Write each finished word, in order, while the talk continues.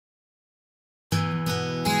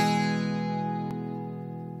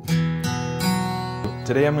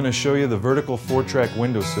Today I'm going to show you the vertical 4-track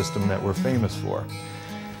window system that we're famous for.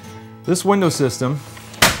 This window system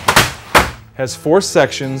has 4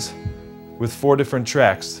 sections with 4 different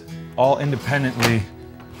tracks, all independently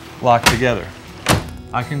locked together.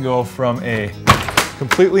 I can go from a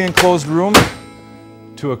completely enclosed room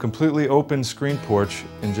to a completely open screen porch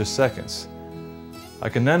in just seconds. I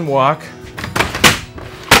can then walk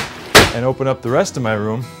and open up the rest of my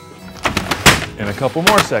room in a couple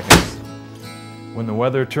more seconds. When the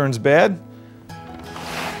weather turns bad,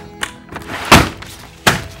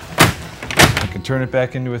 I can turn it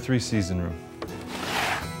back into a 3-season room.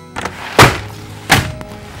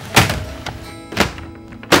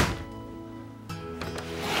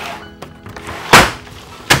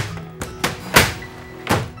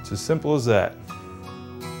 It's as simple as that.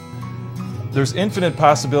 There's infinite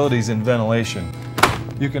possibilities in ventilation.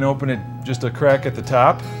 You can open it just a crack at the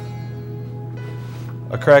top,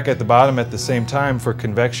 a crack at the bottom at the same time for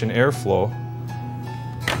convection airflow.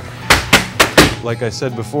 Like I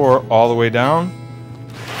said before, all the way down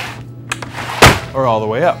or all the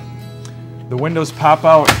way up. The windows pop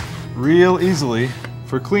out real easily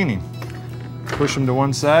for cleaning. Push them to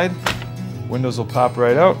one side, windows will pop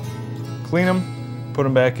right out, clean them, put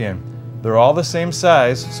them back in. They're all the same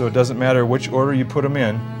size, so it doesn't matter which order you put them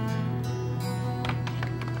in.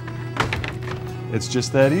 It's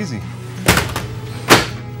just that easy.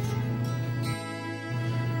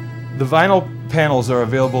 The vinyl panels are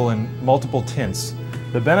available in multiple tints.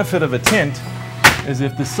 The benefit of a tint is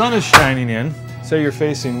if the sun is shining in, say you're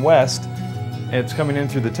facing west, and it's coming in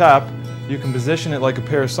through the top, you can position it like a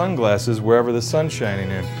pair of sunglasses wherever the sun's shining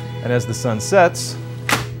in. And as the sun sets,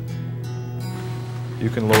 you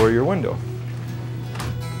can lower your window.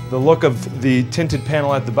 The look of the tinted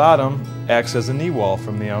panel at the bottom acts as a knee wall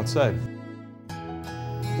from the outside.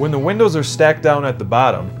 When the windows are stacked down at the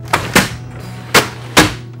bottom,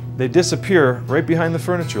 they disappear right behind the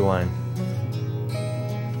furniture line.